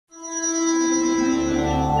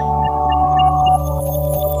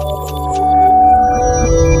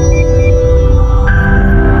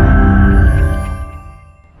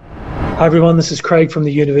Hi everyone, this is Craig from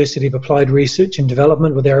the University of Applied Research and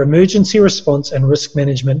Development with our Emergency Response and Risk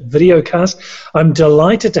Management videocast. I'm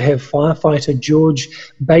delighted to have firefighter George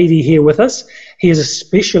Beatty here with us. He is a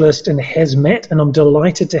specialist in hazmat, and I'm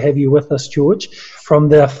delighted to have you with us, George, from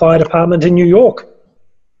the fire department in New York.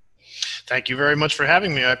 Thank you very much for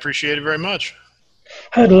having me. I appreciate it very much.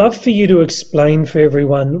 I'd love for you to explain for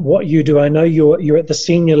everyone what you do. I know you're at the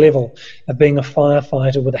senior level of being a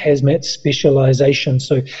firefighter with a hazmat specialization.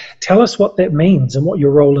 So tell us what that means and what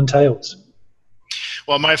your role entails.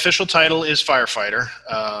 Well, my official title is firefighter.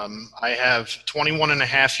 I have 21 and a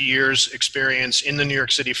half years experience in the New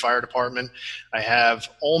York City Fire Department. I have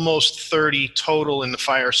almost 30 total in the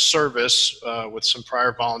fire service with some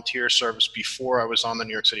prior volunteer service before I was on the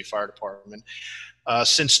New York City Fire Department.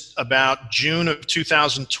 Since about June of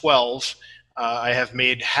 2012, I have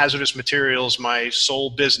made hazardous materials my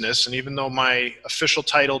sole business, and even though my official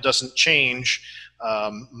title doesn't change,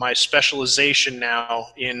 my specialization now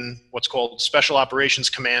in what's called Special Operations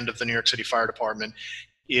Command of the New York City Fire Department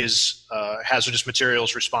is hazardous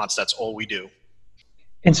materials response. That's all we do.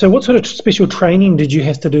 And so what sort of special training did you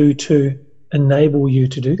have to do to enable you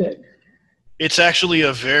to do that? It's actually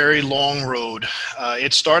a very long road.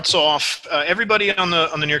 It starts off, everybody on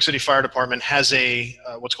the New York City Fire Department has a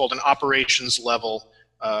what's called an operations level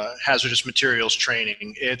hazardous materials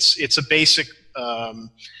training. It's a basic,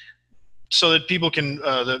 so that people can,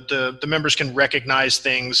 the members can recognize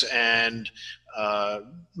things and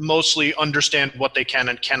mostly understand what they can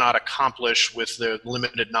and cannot accomplish with the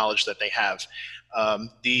limited knowledge that they have.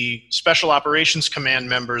 The Special Operations Command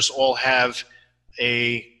members all have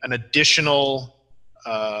an additional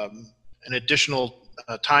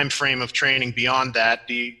time frame of training beyond that.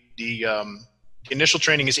 The initial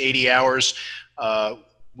training is 80 hours.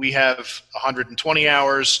 We have 120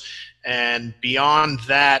 hours, and beyond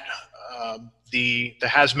that, the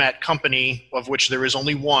hazmat company, of which there is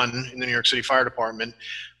only one in the New York City Fire Department,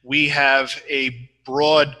 we have a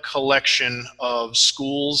broad collection of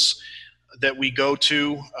schools that we go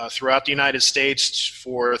to throughout the United States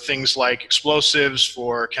for things like explosives,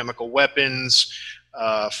 for chemical weapons,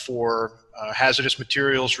 for hazardous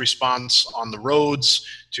materials response on the roads,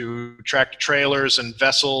 to tractor trailers and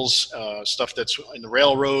vessels, stuff that's in the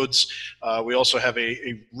railroads. We also have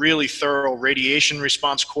a really thorough radiation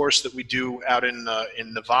response course that we do out in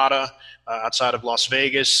Nevada, outside of Las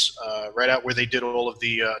Vegas, right out where they did all of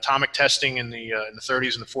the atomic testing in the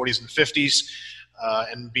 30s and the 40s and the 50s.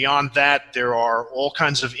 And beyond that, there are all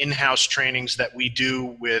kinds of in-house trainings that we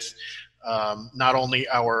do with not only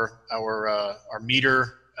our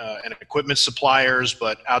meter and equipment suppliers,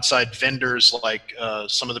 but outside vendors like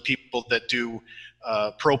some of the people that do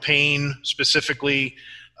propane specifically,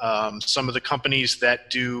 some of the companies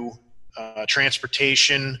that do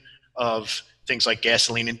transportation of things like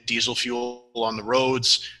gasoline and diesel fuel on the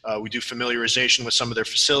roads. We do familiarization with some of their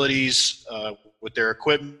facilities, with their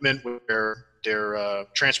equipment, with their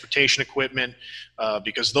transportation equipment,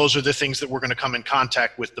 because those are the things that we're going to come in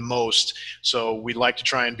contact with the most. So we'd like to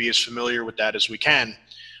try and be as familiar with that as we can.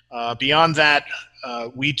 Beyond that,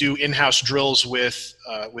 we do in-house drills with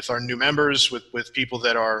our new members, with people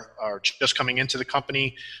that are just coming into the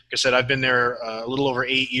company. Like I said, I've been there a little over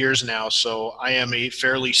 8 years now, so I am a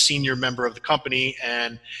fairly senior member of the company.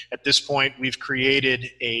 And at this point, we've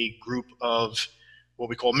created a group of what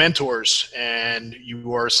we call mentors, and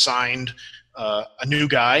you are assigned a new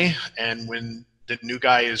guy, and when the new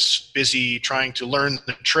guy is busy trying to learn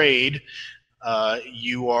the trade,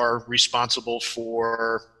 you are responsible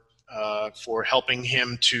for helping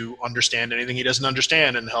him to understand anything he doesn't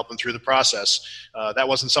understand and help him through the process. That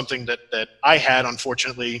wasn't something that I had,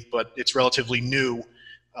 unfortunately, but it's relatively new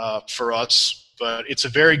for us. But it's a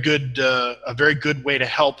very good way to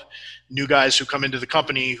help new guys who come into the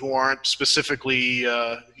company who aren't specifically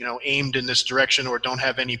aimed in this direction or don't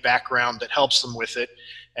have any background that helps them with it,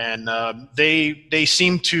 and they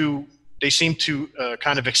seem to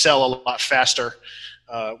kind of excel a lot faster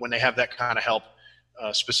when they have that kind of help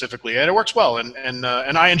specifically, and it works well, and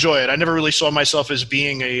I enjoy it. I never really saw myself as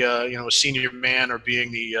being a senior man or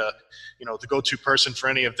being the go-to person for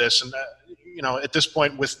any of this, and at this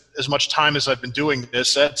point, with as much time as I've been doing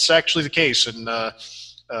this, that's actually the case, and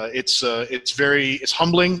it's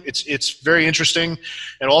humbling. It's very interesting.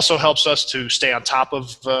 It also helps us to stay on top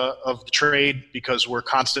of the trade, because we're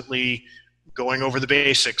constantly going over the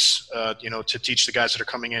basics, to teach the guys that are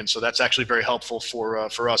coming in. So that's actually very helpful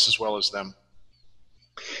for us as well as them.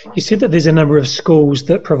 You said that there's a number of schools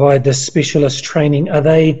that provide this specialist training. I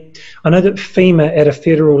know that FEMA at a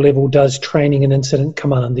federal level does training in incident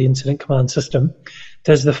command, the incident command system.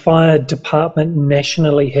 Does the fire department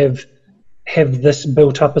nationally have have this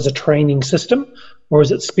built up as a training system, or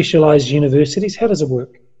is it specialized universities? How does it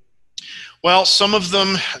work? Well, some of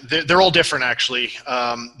them, they're all different, actually.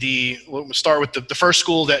 We'll start with the first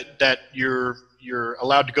school that you're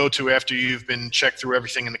allowed to go to after you've been checked through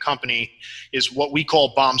everything in the company is what we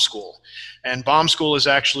call bomb school. And bomb school is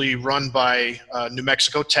actually run by New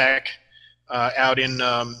Mexico Tech out in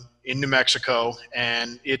New Mexico.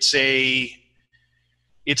 And I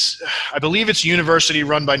believe it's a university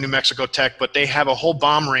run by New Mexico Tech, but they have a whole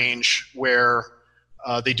bomb range where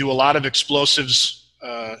they do a lot of explosives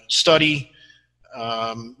study.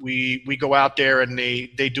 We go out there and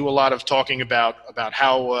they do a lot of talking about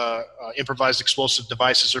how improvised explosive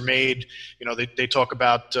devices are made. You know, they talk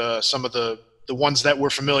about some of the ones that we're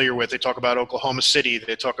familiar with. They talk about Oklahoma City.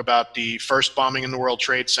 They talk about the first bombing in the World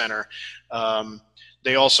Trade Center.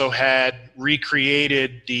 They also had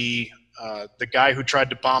recreated the guy who tried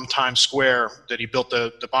to bomb Times Square, that he built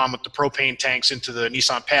the bomb with the propane tanks into the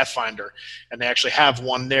Nissan Pathfinder. And they actually have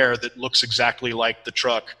one there that looks exactly like the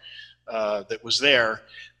truck that was there.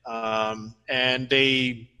 And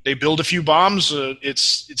they build a few bombs.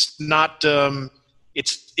 It's not,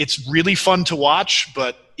 it's really fun to watch,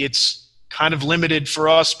 but it's kind of limited for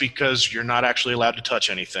us because you're not actually allowed to touch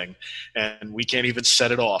anything, and we can't even set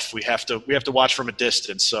it off. We have to watch from a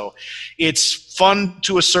distance. So it's fun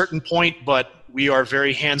to a certain point, but we are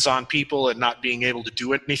very hands-on people, and not being able to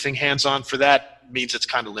do anything hands-on for that means it's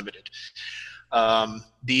kind of limited.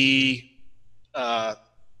 The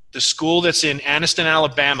school that's in Anniston,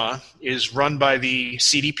 Alabama is run by the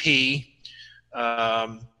CDP,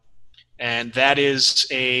 and that is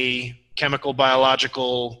a chemical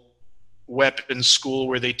biological weapons school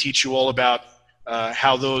where they teach you all about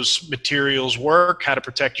how those materials work, how to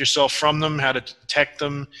protect yourself from them, how to detect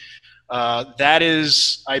them. That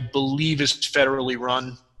is, I believe, is federally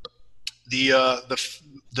run. The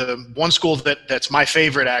one school that's my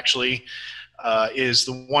favorite, actually, is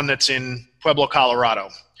the one that's in Pueblo, Colorado.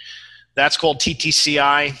 That's called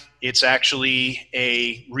TTCI. It's actually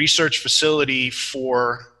a research facility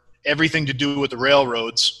for everything to do with the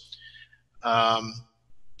railroads.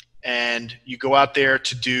 And you go out there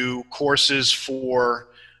to do courses for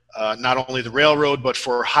not only the railroad, but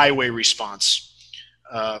for highway response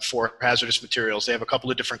for hazardous materials. They have a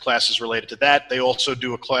couple of different classes related to that. They also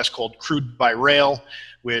do a class called Crude by Rail,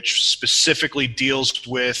 which specifically deals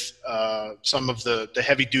with some of the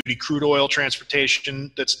heavy-duty crude oil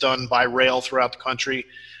transportation that's done by rail throughout the country.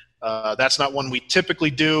 That's not one we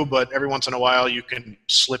typically do, but every once in a while you can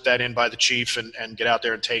slip that in by the chief and get out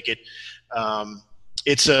there and take it.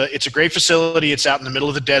 It's a great facility. It's out in the middle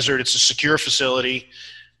of the desert. It's a secure facility.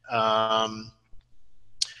 Trying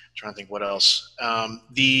to think what else.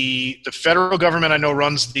 The federal government, I know,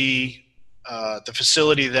 runs the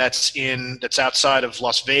facility that's outside of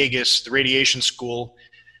Las Vegas, the radiation school.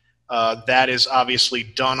 That is obviously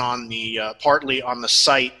done on partly on the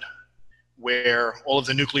site where all of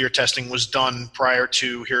the nuclear testing was done prior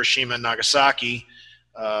to Hiroshima and Nagasaki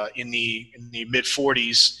in the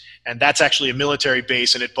mid-40s. And that's actually a military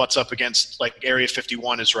base, and it butts up against, like, Area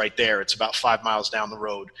 51 is right there. It's about 5 miles down the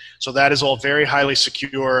road. So that is all very highly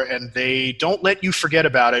secure, and they don't let you forget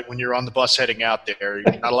about it when you're on the bus heading out there.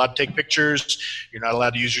 You're not allowed to take pictures. You're not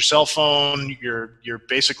allowed to use your cell phone. You're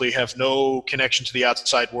basically have no connection to the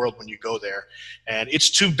outside world when you go there. And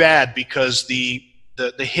it's too bad because the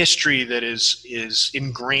history that is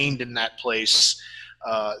ingrained in that place,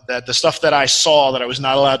 that the stuff that I saw that I was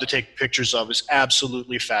not allowed to take pictures of, is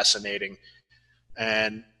absolutely fascinating.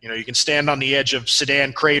 And you can stand on the edge of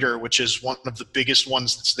Sedan Crater, which is one of the biggest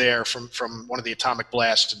ones that's there from one of the atomic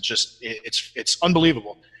blasts, and just it's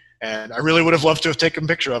unbelievable. And I really would have loved to have taken a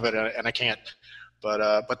picture of it, and I can't.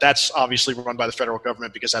 But that's obviously run by the federal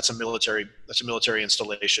government because that's a military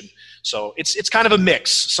installation. So it's kind of a mix.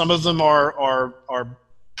 Some of them are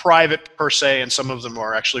private per se, and some of them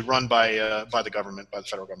are actually run by the government, by the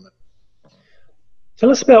federal government. Tell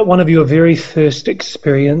us about one of your very first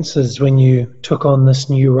experiences when you took on this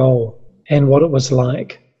new role and what it was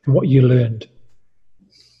like and what you learned.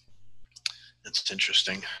 That's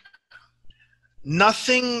interesting.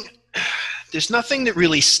 There's nothing that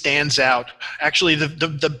really stands out. Actually,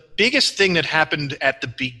 the biggest thing that happened at the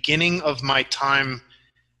beginning of my time,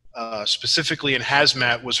 specifically in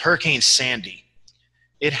hazmat, was Hurricane Sandy.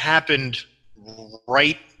 It happened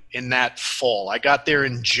right in that fall. I got there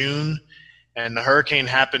in June, and the hurricane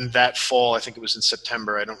happened that fall. I think it was in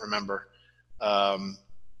September. I don't remember.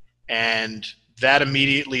 And that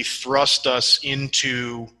immediately thrust us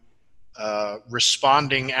into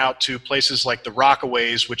responding out to places like the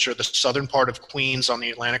Rockaways, which are the southern part of Queens on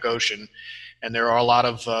the Atlantic Ocean, and there are a lot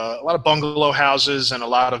of bungalow houses and a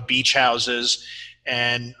lot of beach houses.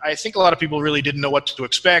 And I think a lot of people really didn't know what to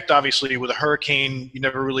expect. Obviously, with a hurricane, you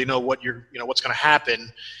never really know what's going to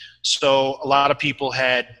happen. So a lot of people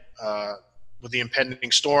had, with the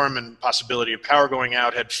impending storm and possibility of power going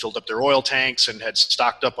out, had filled up their oil tanks and had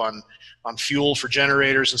stocked up on fuel for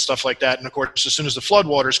generators and stuff like that. And of course, as soon as the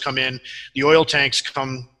floodwaters come in, the oil tanks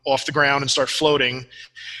come off the ground and start floating,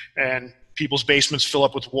 and people's basements fill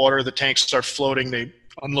up with water. The tanks start floating. They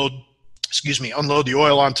unload the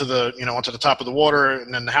oil onto the top of the water,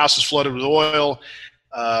 and then the house is flooded with oil.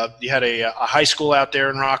 You had a high school out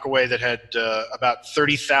there in Rockaway that had about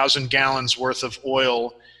 30,000 gallons worth of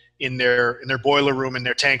oil in their boiler room, and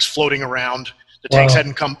their tanks floating around. The tanks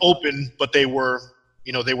hadn't come open, but they were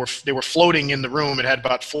floating in the room. It had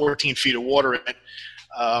about 14 feet of water in it.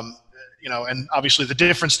 And obviously the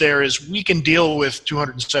difference there is we can deal with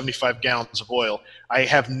 275 gallons of oil. I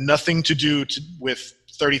have nothing to do with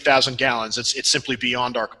 30,000 gallons. It's simply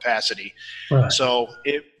beyond our capacity. Right. So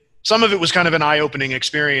some of it was kind of an eye-opening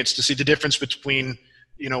experience to see the difference between,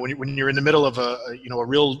 when you're in the middle of a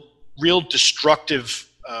real destructive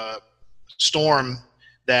storm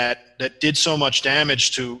that did so much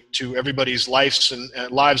damage to everybody's lives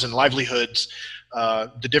and livelihoods.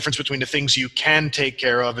 The difference between the things you can take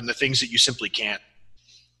care of and the things that you simply can't.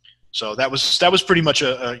 So that was pretty much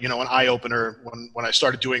an eye opener when I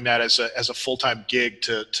started doing that as a full-time gig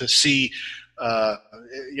to see,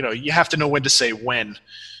 you have to know when to say when,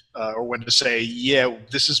 or when to say, yeah,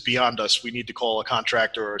 this is beyond us. We need to call a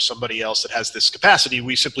contractor or somebody else that has this capacity.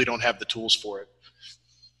 We simply don't have the tools for it.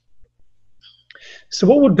 So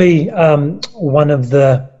what would be one of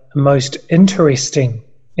the most interesting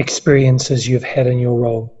experiences you've had in your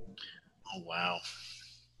role? Oh, wow.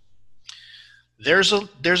 There's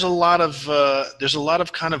a lot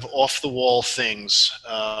of kind of off the wall things,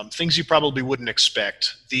 things you probably wouldn't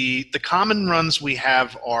expect. The common runs we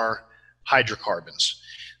have are hydrocarbons.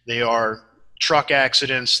 They are truck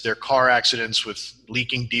accidents, they're car accidents with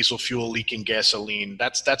leaking diesel fuel, leaking gasoline.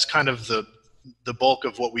 That's kind of the bulk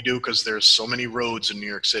of what we do, because there's so many roads in New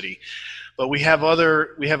York City. But we have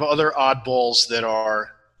other oddballs that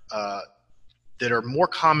are more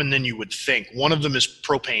common than you would think. One of them is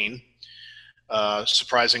propane.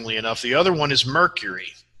 Surprisingly enough, the other one is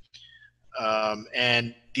mercury.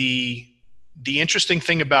 And the interesting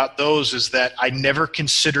thing about those is that I never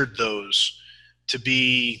considered those to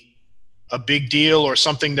be a big deal or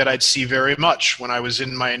something that I'd see very much when I was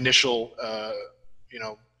in my initial,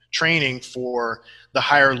 training for the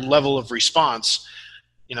higher level of response.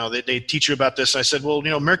 They teach you about this. I said, well,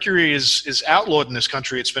 mercury is outlawed in this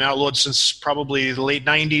country. It's been outlawed since probably the late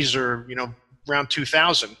 90s or, around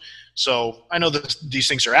 2000. So I know that these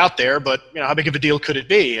things are out there, but how big of a deal could it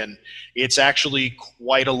be? And it's actually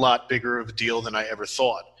quite a lot bigger of a deal than I ever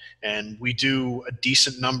thought. And we do a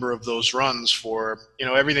decent number of those runs for,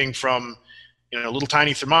 everything from, little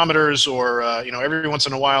tiny thermometers, or, every once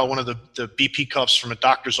in a while, one of the BP cuffs from a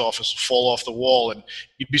doctor's office will fall off the wall, and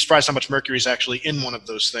you'd be surprised how much mercury is actually in one of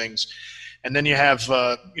those things. And then you have,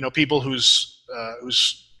 people whose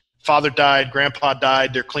father died, grandpa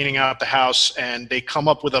died, they're cleaning out the house, and they come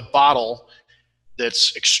up with a bottle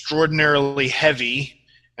that's extraordinarily heavy,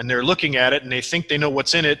 and they're looking at it, and they think they know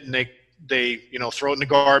what's in it, and they throw it in the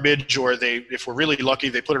garbage, or if we're really lucky,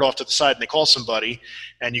 they put it off to the side and they call somebody,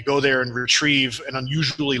 and you go there and retrieve an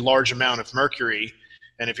unusually large amount of mercury.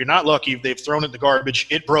 And if you're not lucky, they've thrown it in the garbage,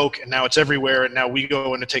 it broke, and now it's everywhere, and now we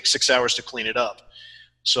go and it takes 6 hours to clean it up.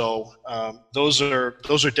 So those are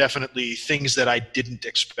definitely things that I didn't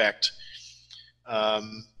expect. I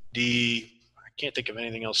can't think of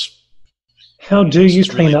anything else. How do you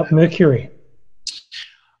clean up mercury?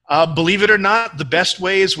 Believe it or not, the best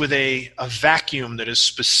way is with a vacuum that is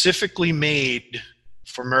specifically made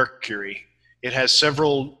for mercury. It has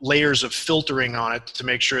several layers of filtering on it to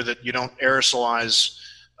make sure that you don't aerosolize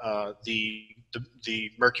the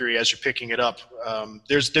mercury as you're picking it up.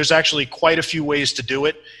 There's actually quite a few ways to do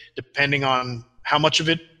it, depending on how much of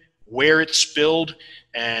it, where it's spilled,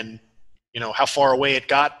 and how far away it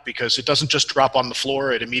got, because it doesn't just drop on the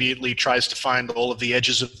floor. It immediately tries to find all of the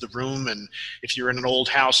edges of the room. And if you're in an old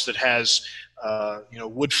house that has,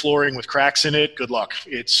 wood flooring with cracks in it, good luck.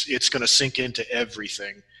 It's going to sink into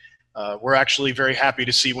everything. We're actually very happy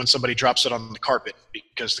to see when somebody drops it on the carpet,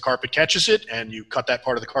 because the carpet catches it, and you cut that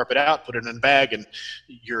part of the carpet out, put it in a bag, and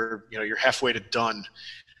you're halfway to done.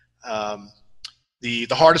 The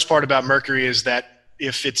hardest part about mercury is that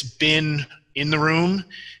if it's been in the room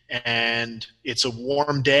and it's a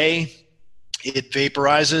warm day, it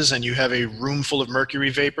vaporizes, and you have a room full of mercury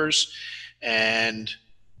vapors. And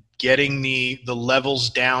getting the levels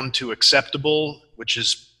down to acceptable, which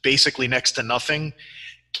is basically next to nothing,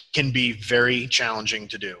 can be very challenging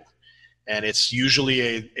to do. And it's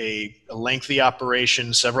usually a lengthy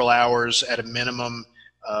operation, several hours at a minimum.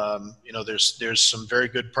 There's some very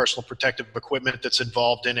good personal protective equipment that's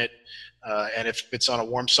involved in it. And if it's on a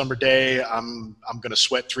warm summer day, I'm going to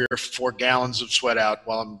sweat 3 or 4 gallons of sweat out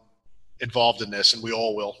while I'm involved in this, and we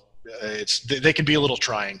all will. They can be a little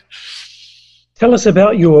trying. Tell us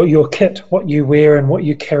about your kit, what you wear and what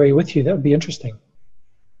you carry with you. That would be interesting.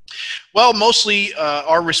 Well, mostly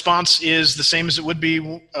our response is the same as it would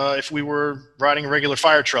be if we were riding a regular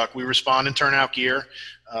fire truck. We respond in turnout gear,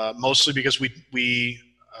 mostly because we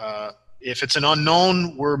if it's an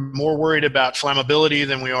unknown, we're more worried about flammability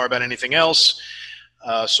than we are about anything else.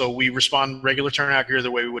 So we respond regular turnout gear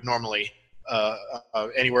the way we would normally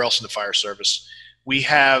anywhere else in the fire service. We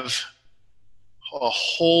have a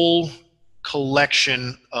whole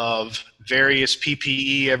collection of various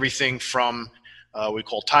PPE, everything from we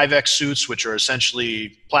call Tyvek suits, which are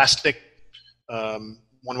essentially plastic,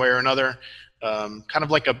 one way or another, kind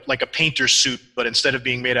of like a painter's suit, but instead of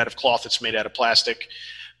being made out of cloth, it's made out of plastic.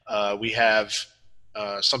 We have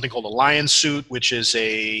something called a Lion suit, which is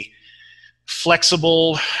a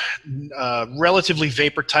flexible, relatively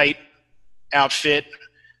vapor-tight outfit.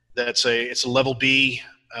 It's a level B.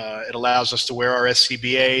 It allows us to wear our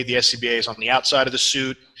SCBA. The SCBA is on the outside of the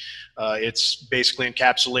suit. It's basically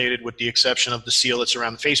encapsulated with the exception of the seal that's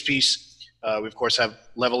around the facepiece. We, of course, have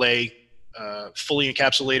level A fully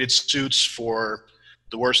encapsulated suits for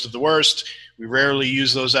the worst of the worst. We rarely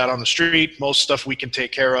use those out on the street. Most stuff we can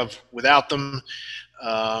take care of without them.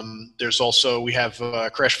 We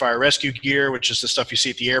have crash fire rescue gear, which is the stuff you see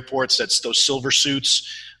at the airports. That's those silver suits,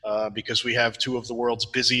 because we have 2 of the world's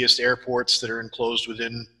busiest airports that are enclosed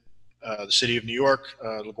within the city of New York,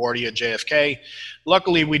 LaGuardia and JFK.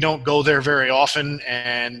 Luckily, we don't go there very often,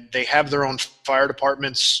 and they have their own fire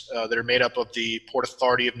departments that are made up of the Port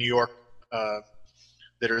Authority of New York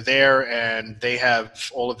that are there, and they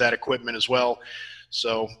have all of that equipment as well.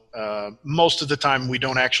 So most of the time we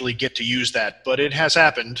don't actually get to use that, but it has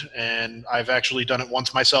happened, and I've actually done it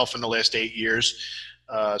once myself in the last 8 years.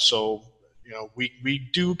 We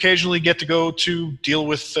do occasionally get to go to deal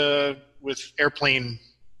with airplane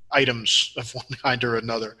items of one kind or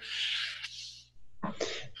another.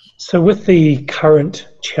 So with the current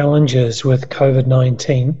challenges with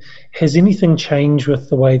COVID-19, has anything changed with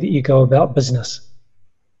the way that you go about business?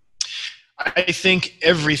 I think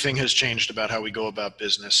everything has changed about how we go about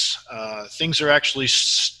business. Things are actually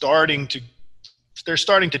starting to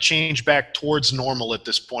change back towards normal at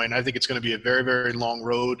this point. I think it's going to be a very, very long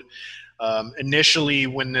road. Initially,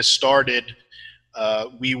 when this started,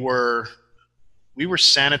 we were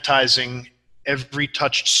sanitizing every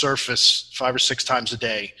touched surface 5 or 6 times a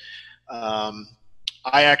day.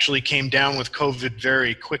 I actually came down with COVID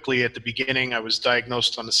very quickly at the beginning. I was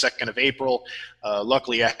diagnosed on the 2nd of April.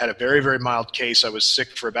 Luckily, I had a very, very mild case. I was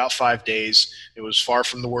sick for about 5 days. It was far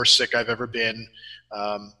from the worst sick I've ever been.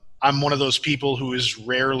 I'm one of those people who is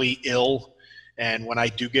rarely ill, and when I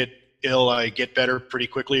do get ill, I get better pretty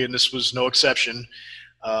quickly, and this was no exception.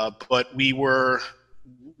 But we were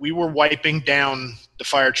wiping down the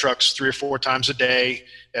fire trucks 3 or 4 times a day,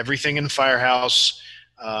 everything in the firehouse.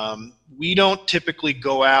 We don't typically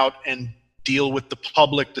go out and deal with the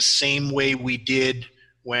public the same way we did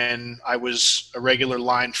when I was a regular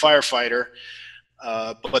line firefighter.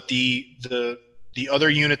 But the other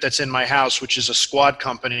unit that's in my house, which is a squad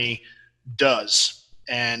company, does.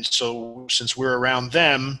 And so since we're around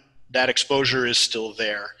them, that exposure is still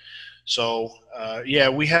there. So,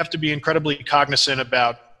 we have to be incredibly cognizant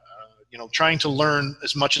about, trying to learn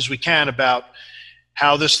as much as we can about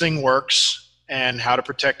how this thing works and how to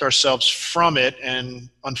protect ourselves from it. And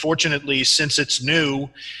unfortunately, since it's new,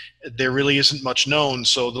 there really isn't much known.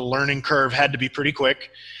 So the learning curve had to be pretty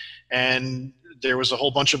quick. And there was a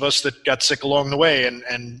whole bunch of us that got sick along the way.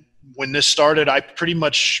 And when this started, I pretty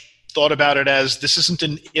much thought about it as, this isn't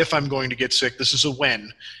an if I'm going to get sick, this is a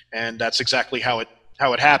when. And that's exactly how it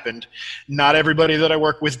happened. Not everybody that I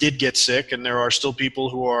work with did get sick, and there are still people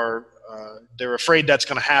who are they're afraid that's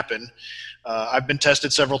going to happen. I've been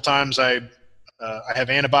tested several times. I have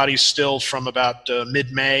antibodies still from about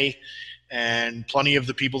mid-May, and plenty of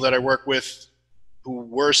the people that I work with who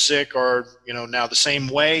were sick are now the same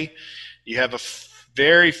way. You have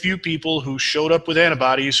very few people who showed up with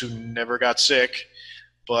antibodies who never got sick,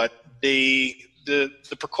 but the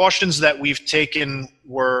precautions that we've taken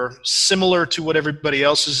were similar to what everybody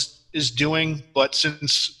else is doing, but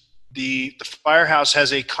since the firehouse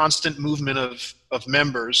has a constant movement of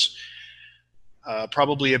members,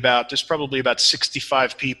 there's probably about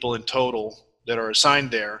 65 people in total that are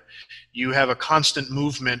assigned there. You have a constant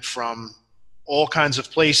movement from all kinds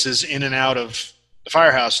of places in and out of the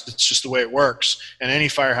firehouse. It's just the way it works. And any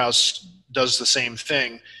firehouse does the same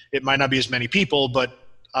thing. It might not be as many people, but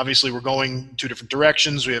obviously we're going two different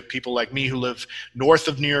directions. We have people like me who live north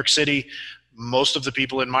of New York City. Most of the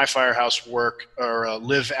people in my firehouse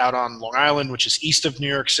live out on Long Island, which is east of New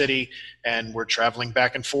York City. And we're traveling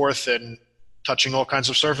back and forth and touching all kinds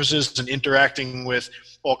of surfaces and interacting with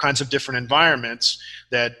all kinds of different environments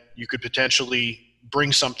that you could potentially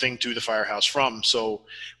bring something to the firehouse from. So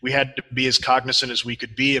we had to be as cognizant as we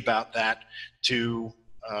could be about that to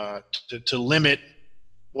limit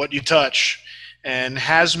what you touch. And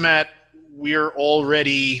hazmat, we're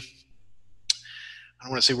already, I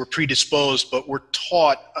don't want to say we're predisposed, but we're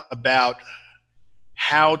taught about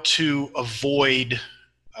how to avoid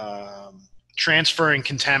transferring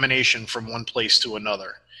contamination from one place to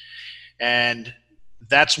another. And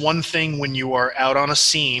that's one thing when you are out on a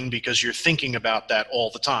scene, because you're thinking about that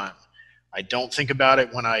all the time. I don't think about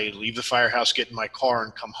it when I leave the firehouse, get in my car,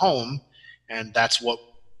 and come home. And that's what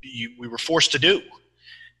we were forced to do.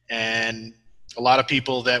 And a lot of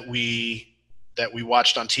people that we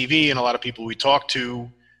watched on TV and a lot of people we talked to,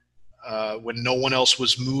 when no one else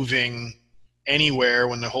was moving anywhere,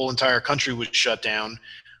 when the whole entire country was shut down,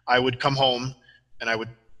 I would come home and I would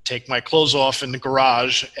take my clothes off in the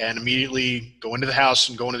garage and immediately go into the house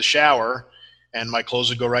and go into the shower, and my clothes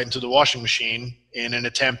would go right into the washing machine in an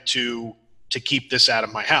attempt to keep this out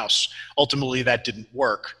of my house. Ultimately, that didn't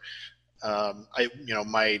work.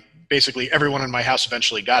 Basically everyone in my house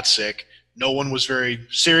eventually got sick. No one was very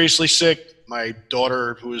seriously sick. My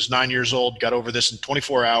daughter, who is 9 years old, got over this in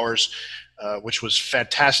 24 hours, which was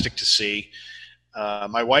fantastic to see.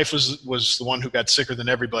 My wife was the one who got sicker than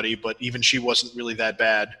everybody, but even she wasn't really that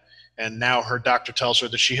bad. And now her doctor tells her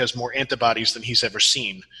that she has more antibodies than he's ever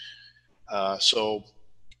seen. The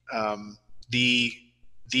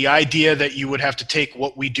idea that you would have to take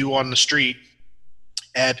what we do on the street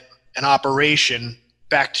at an operation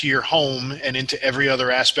back to your home and into every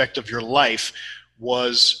other aspect of your life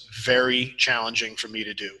was very challenging for me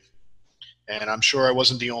to do. And I'm sure I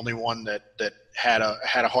wasn't the only one that had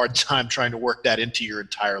a hard time trying to work that into your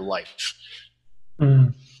entire life.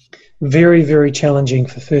 Very, very challenging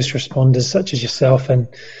for first responders such as yourself, and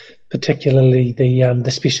particularly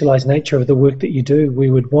the specialized nature of the work that you do. We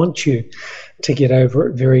would want you to get over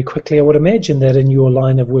it very quickly. I would imagine that in your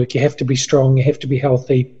line of work, you have to be strong, you have to be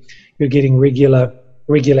healthy. You're getting regular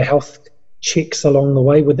health checks along the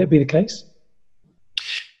way. Would that be the case?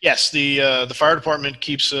 Yes, the fire department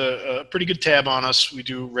keeps a pretty good tab on us. We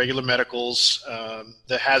do regular medicals.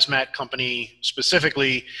 The hazmat company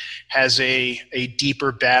specifically has a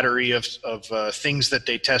deeper battery of things that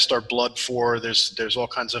they test our blood for. There's all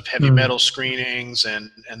kinds of heavy metal screenings and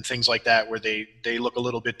things like that where they look a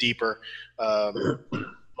little bit deeper.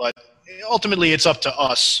 But ultimately, it's up to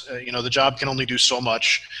us. The job can only do so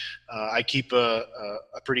much. I keep a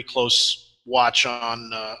pretty close watch on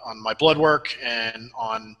my blood work and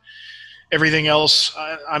on everything else.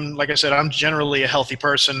 Like I said, I'm generally a healthy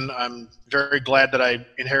person. I'm very glad that I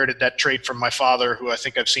inherited that trait from my father, who I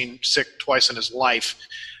think I've seen sick twice in his life.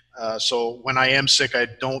 So when I am sick, I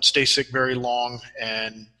don't stay sick very long,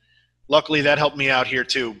 and luckily that helped me out here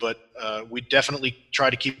too. But we definitely try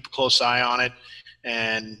to keep a close eye on it.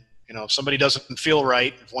 And if somebody doesn't feel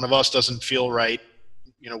right, if one of us doesn't feel right,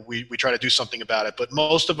 we try to do something about it. But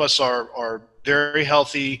most of us are very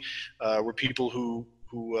healthy. We're people who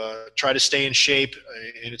try to stay in shape,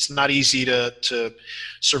 and it's not easy to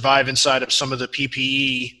survive inside of some of the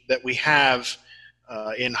PPE that we have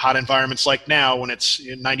in hot environments like now, when it's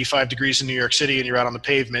 95 degrees in New York City and you're out on the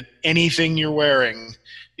pavement. Anything you're wearing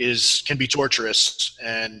can be torturous,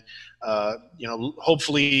 and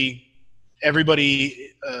hopefully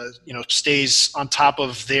everybody stays on top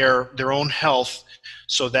of their own health,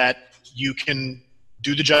 so that you can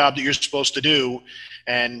do the job that you're supposed to do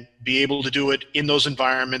and be able to do it in those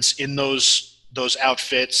environments, in those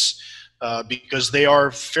outfits, because they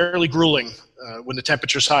are fairly grueling when the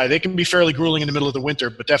temperature's high. They can be fairly grueling in the middle of the winter,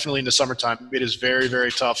 but definitely in the summertime, it is very,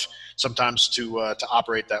 very tough sometimes to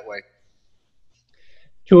operate that way.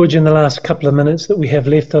 George, in the last couple of minutes that we have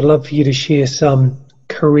left, I'd love for you to share some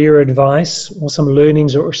career advice or some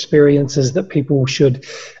learnings or experiences that people should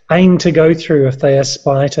aim to go through if they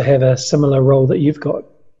aspire to have a similar role that you've got.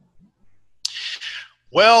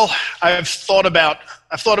 Well, I've thought about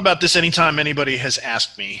this anytime anybody has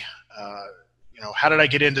asked me, how did I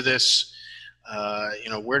get into this?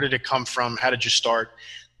 Where did it come from? How did you start?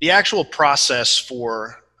 The actual process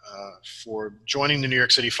for for joining the New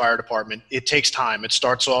York City Fire Department, it takes time. It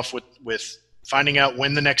starts off with finding out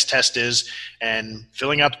when the next test is and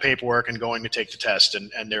filling out the paperwork and going to take the test.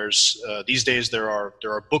 And there's these days there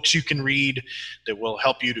are books you can read that will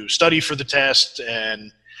help you to study for the test,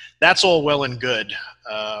 and that's all well and good.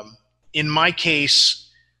 In my case,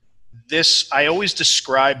 I always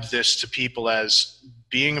describe this to people as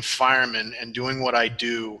being a fireman and doing what I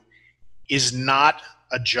do is not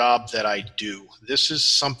a job that I do. This is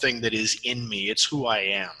something that is in me. It's who I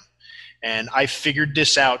am. And I figured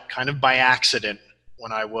this out kind of by accident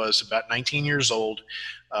when I was about 19 years old.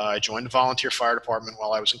 I joined the volunteer fire department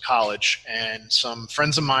while I was in college, and some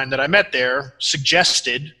friends of mine that I met there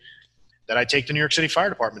suggested that I take the New York City Fire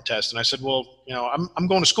Department test. And I said, well, I'm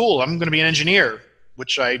going to school. I'm going to be an engineer,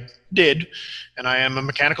 which I did. And I am a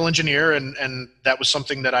mechanical engineer, and that was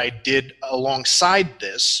something that I did alongside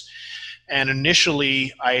this. And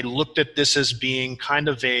initially, I looked at this as being kind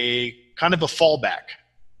of a fallback.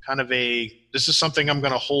 This is something I'm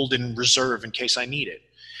going to hold in reserve in case I need it.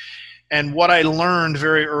 And what I learned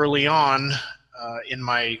very early on in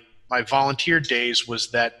my volunteer days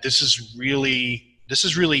was that this is really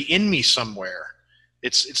in me somewhere.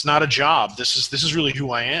 It's not a job. This is really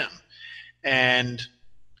who I am. And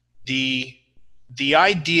the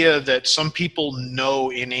idea that some people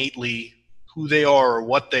know innately who they are or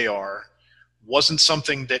what they are wasn't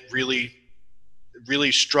something that really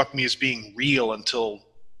struck me as being real until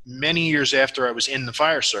many years after I was in the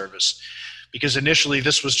fire service, because initially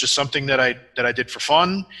this was just something that I did for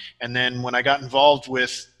fun. And then when I got involved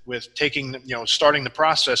with starting the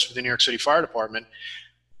process for the New York City Fire Department,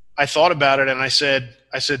 I thought about it and I said,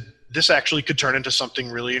 this actually could turn into something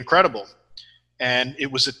really incredible. And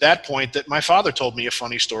it was at that point that my father told me a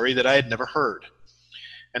funny story that I had never heard.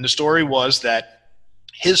 And the story was that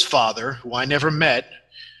his father, who I never met,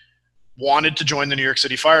 wanted to join the New York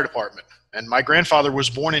City Fire Department. And my grandfather was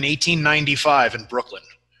born in 1895 in Brooklyn.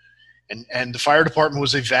 And the fire department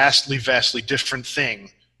was a vastly, vastly different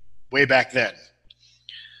thing way back then.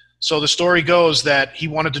 So the story goes that he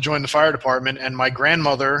wanted to join the fire department, and my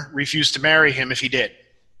grandmother refused to marry him if he did.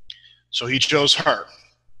 So he chose her.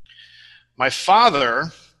 My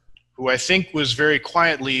father, who I think was very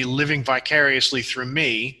quietly living vicariously through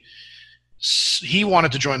me, he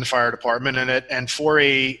wanted to join the fire department, and for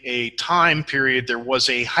a time period there was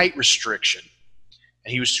a height restriction,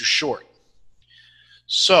 and he was too short.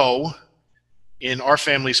 So in our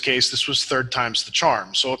family's case, this was third time's the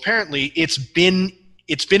charm. So apparently it's been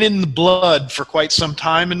in the blood for quite some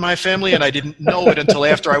time in my family, and I didn't know it until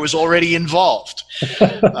after I was already involved.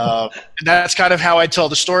 And that's kind of how I tell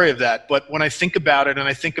the story of that. But when I think about it, and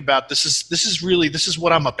I think about this is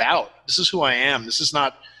what I'm about. This is who I am. This is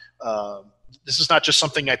not just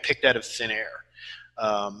something I picked out of thin air.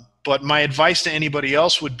 But my advice to anybody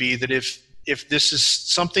else would be that if this is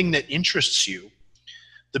something that interests you,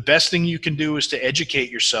 the best thing you can do is to educate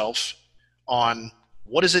yourself on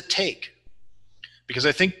what does it take. Because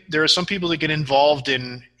I think there are some people that get involved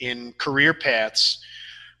in career paths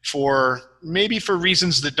for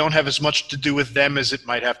reasons that don't have as much to do with them as it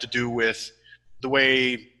might have to do with the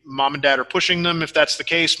way mom and dad are pushing them. If that's the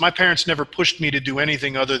case, my parents never pushed me to do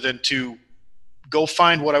anything other than to go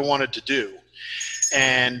find what I wanted to do.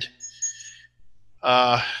 And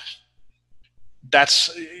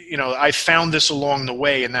that's, I found this along the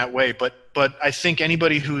way in that way. But I think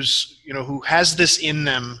anybody who has this in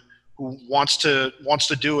them, who wants to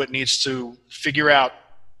do it, needs to figure out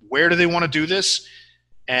where do they want to do this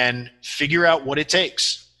and figure out what it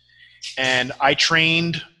takes. And I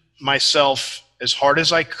trained myself as hard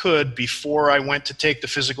as I could before I went to take the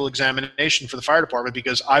physical examination for the fire department,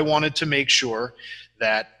 because I wanted to make sure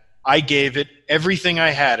that I gave it everything I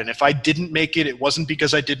had. And if I didn't make it, it wasn't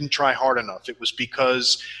because I didn't try hard enough. It was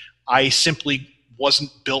because I simply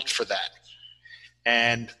wasn't built for that.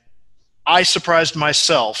 And I surprised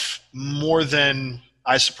myself more than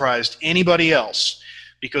I surprised anybody else,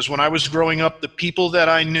 because when I was growing up, the people that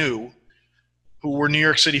I knew who were New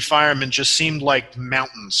York City firemen just seemed like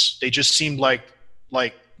mountains. They just seemed like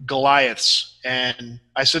Goliaths. And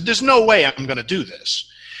I said, there's no way I'm going to do this.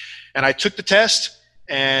 And I took the test,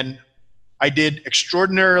 and I did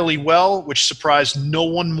extraordinarily well, which surprised no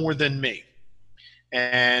one more than me.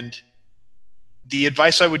 And the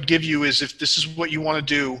advice I would give you is, if this is what you want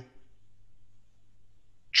to do,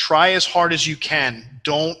 try as hard as you can.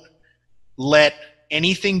 Don't let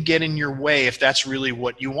anything get in your way if that's really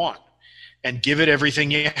what you want. And give it everything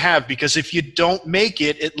you have, because if you don't make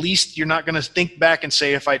it, at least you're not going to think back and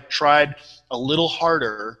say, if I tried a little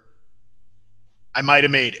harder, I might have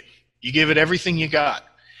made it. You give it everything you got,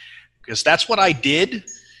 because that's what I did.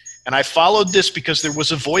 And I followed this because there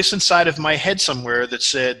was a voice inside of my head somewhere that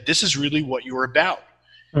said, this is really what you're about.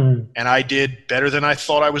 And I did better than I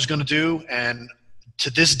thought I was going to do. And to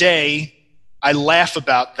this day, I laugh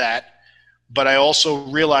about that. But I also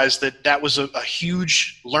realized that that was a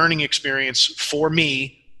huge learning experience for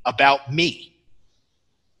me about me.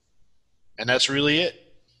 And that's really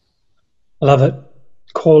it. Love it.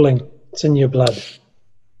 Calling. It's in your blood.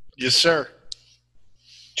 Yes, sir.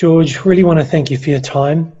 George, really want to thank you for your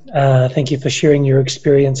time. Thank you for sharing your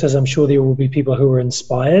experiences. I'm sure there will be people who are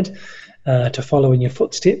inspired to follow in your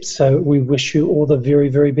footsteps. So we wish you all the very,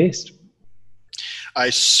 very best. I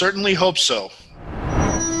certainly hope so.